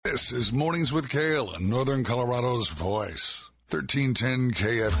This is Mornings with Kale on Northern Colorado's Voice. 1310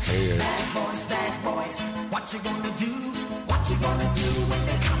 KFKA. Bad boys, what you gonna do? What you gonna do when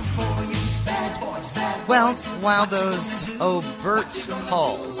they come for you? Bad boys, bad boys. Well, while those overt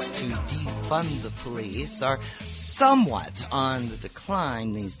calls to defund the police are somewhat on the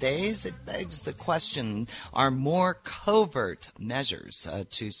decline these days, it begs the question, are more covert measures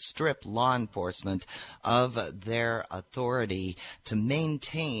to strip law enforcement of their authority to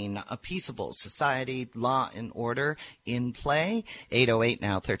maintain a peaceable society, law and order in play? 808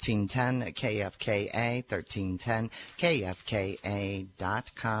 now, 1310 KFKA, 1310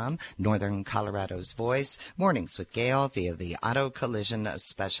 KFKA.com, Northern Colorado's Voice, Mornings with Gale via the Auto Collision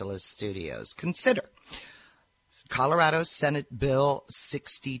Specialist Studios. Consider Colorado Senate Bill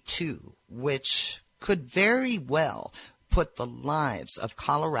 62, which could very well put the lives of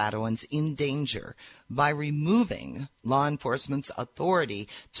Coloradoans in danger by removing law enforcement's authority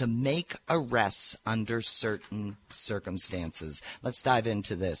to make arrests under certain circumstances. Let's dive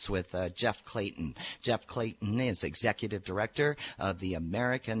into this with Jeff Clayton. Jeff Clayton is Executive Director of the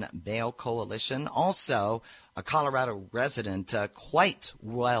American Bail Coalition, also a Colorado resident, quite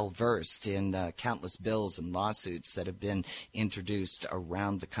well-versed in countless bills and lawsuits that have been introduced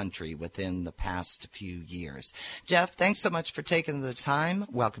around the country within the past few years. Jeff, thanks so much for taking the time.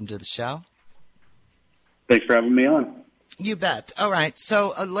 Welcome to the show. Thanks for having me on. You bet. All right,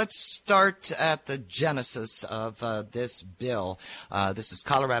 so let's start at the genesis of this bill. This is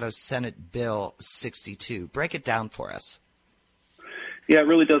Colorado Senate Bill 62. Break it down for us. Yeah, it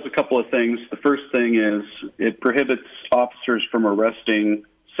really does a couple of things. The first thing is it prohibits officers from arresting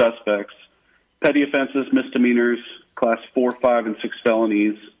suspects, petty offenses, misdemeanors, class 4, 5, and 6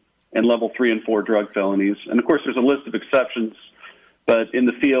 felonies, and level 3 and 4 drug felonies. And, of course, there's a list of exceptions, but in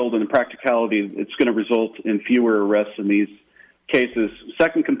the field and the practicality, it's going to result in fewer arrests in these cases.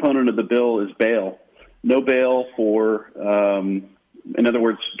 Second component of the bill is bail. No bail for, in other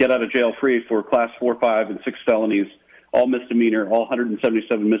words, get out of jail free for class 4, 5, and 6 felonies, all misdemeanor, all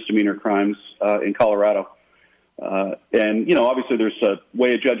 177 misdemeanor crimes in Colorado. And, you know, obviously there's a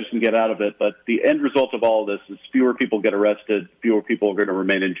way a judges can get out of it, but the end result of all of this is fewer people get arrested, fewer people are going to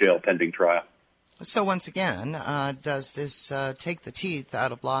remain in jail pending trial. So once again, does this take the teeth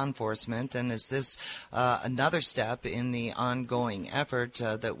out of law enforcement, and is this another step in the ongoing effort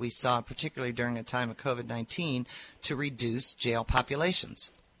that we saw, particularly during a time of COVID-19, to reduce jail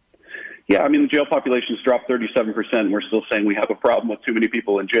populations? Yeah, I mean, the jail population's dropped 37%, and we're still saying we have a problem with too many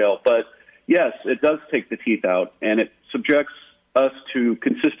people in jail. But, yes, it does take the teeth out, and it subjects us to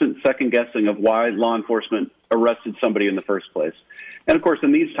consistent second-guessing of why law enforcement arrested somebody in the first place. And, of course,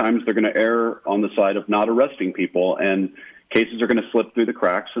 in these times, they're going to err on the side of not arresting people, and cases are going to slip through the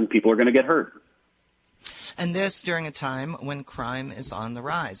cracks, and people are going to get hurt. And this during a time when crime is on the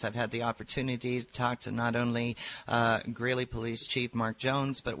rise. I've had the opportunity to talk to not only Greeley Police Chief Mark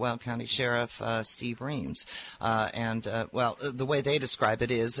Jones, but Weld County Sheriff Steve Reams. The way they describe it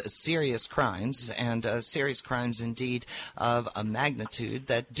is serious crimes, and serious crimes indeed of a magnitude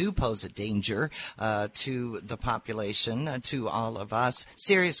that do pose a danger to the population, to all of us.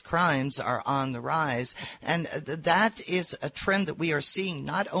 Serious crimes are on the rise, and that is a trend that we are seeing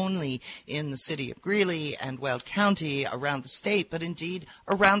not only in the city of Greeley and Weld County, around the state, but indeed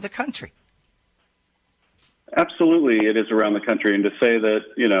around the country. Absolutely, it is around the country. And to say that,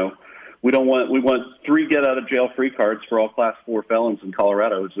 you know, we want 3 get out of jail free cards for all class 4 felons in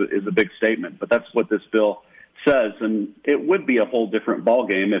Colorado is a big statement. But that's what this bill says. And it would be a whole different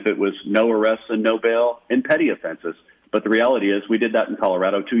ballgame if it was no arrests and no bail in petty offenses. But the reality is we did that in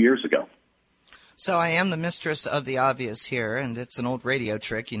Colorado 2 years ago. So I am the mistress of the obvious here, and it's an old radio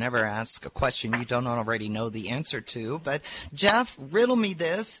trick. You never ask a question you don't already know the answer to. But, Jeff, riddle me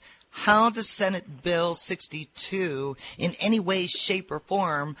this. How does Senate Bill 62 in any way, shape, or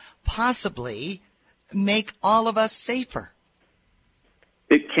form possibly make all of us safer?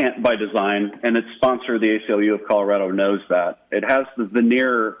 It can't by design, and its sponsor, the ACLU of Colorado, knows that. It has the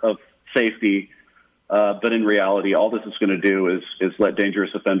veneer of safety, but in reality, all this is going to do is let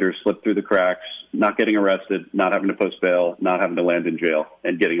dangerous offenders slip through the cracks, not getting arrested, not having to post bail, not having to land in jail,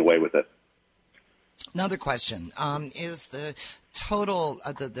 and getting away with it. Another question is the total,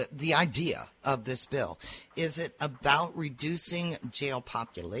 the idea of this bill. Is it about reducing jail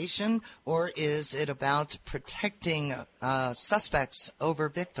population, or is it about protecting suspects over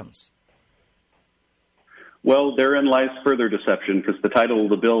victims? Well, therein lies further deception, because the title of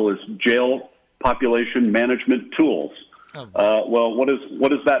the bill is Jail Population Management Tools. Well, what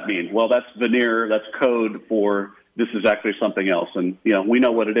does that mean? Well, that's veneer, that's code for this is actually something else. And, you know, we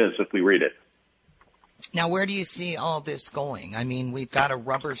know what it is if we read it. Now, where do you see all this going? I mean, we've got a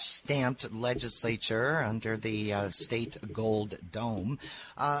rubber-stamped legislature under the state gold dome.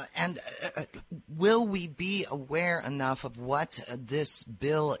 And will we be aware enough of what this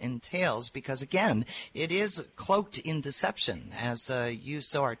bill entails? Because, again, it is cloaked in deception, as you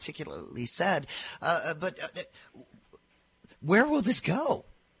so articulately said. But where will this go?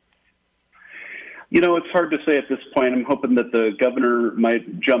 You know, it's hard to say at this point. I'm hoping that the governor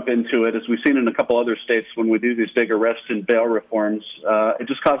might jump into it. As we've seen in a couple other states, when we do these big arrest and bail reforms, it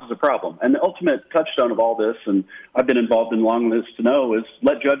just causes a problem. And the ultimate touchstone of all this, and I've been involved in long this to know, is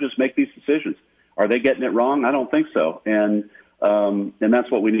let judges make these decisions. Are they getting it wrong? I don't think so. And that's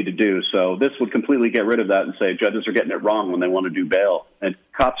what we need to do. So this would completely get rid of that and say judges are getting it wrong when they want to do bail, and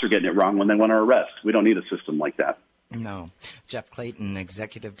cops are getting it wrong when they want to arrest. We don't need a system like that. No. Jeff Clayton,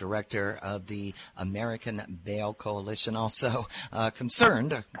 Executive Director of the American Bail Coalition, also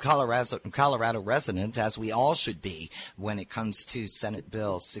concerned, Colorado resident, as we all should be when it comes to Senate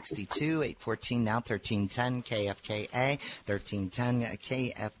Bill 62, 814, now 1310 KFKA, 1310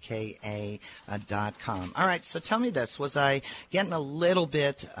 KFKA.com. All right, so tell me this. Was I getting a little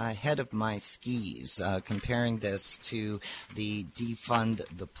bit ahead of my skis comparing this to the Defund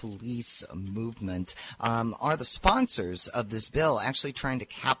the Police movement? Are the sponsors of this bill actually trying to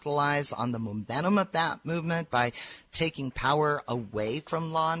capitalize on the momentum of that movement by taking power away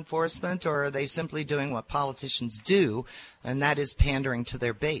from law enforcement, or are they simply doing what politicians do, and that is pandering to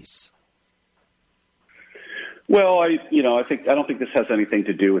their base? Well, I don't think this has anything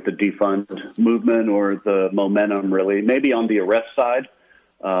to do with the defund movement or the momentum, really. Maybe on the arrest side,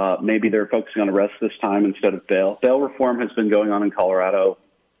 maybe they're focusing on arrests this time instead of bail. Bail reform has been going on in Colorado.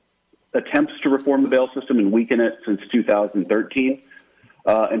 Attempts to reform the bail system and weaken it since 2013,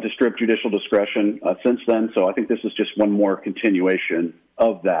 and to strip judicial discretion since then. So I think this is just one more continuation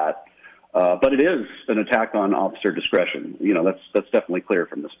of that. But it is an attack on officer discretion. You know, that's definitely clear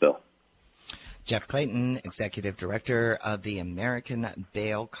from this bill. Jeff Clayton, Executive Director of the American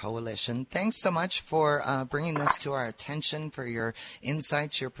Bail Coalition. Thanks so much for bringing this to our attention, for your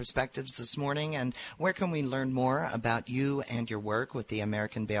insights, your perspectives this morning. And where can we learn more about you and your work with the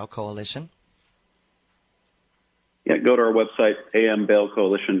American Bail Coalition? Yeah, go to our website,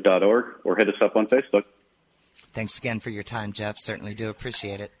 ambailcoalition.org, or hit us up on Facebook. Thanks again for your time, Jeff. Certainly do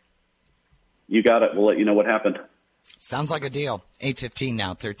appreciate it. You got it. We'll let you know what happened. Sounds like a deal. 8:15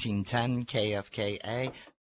 now, 1310 KFKA.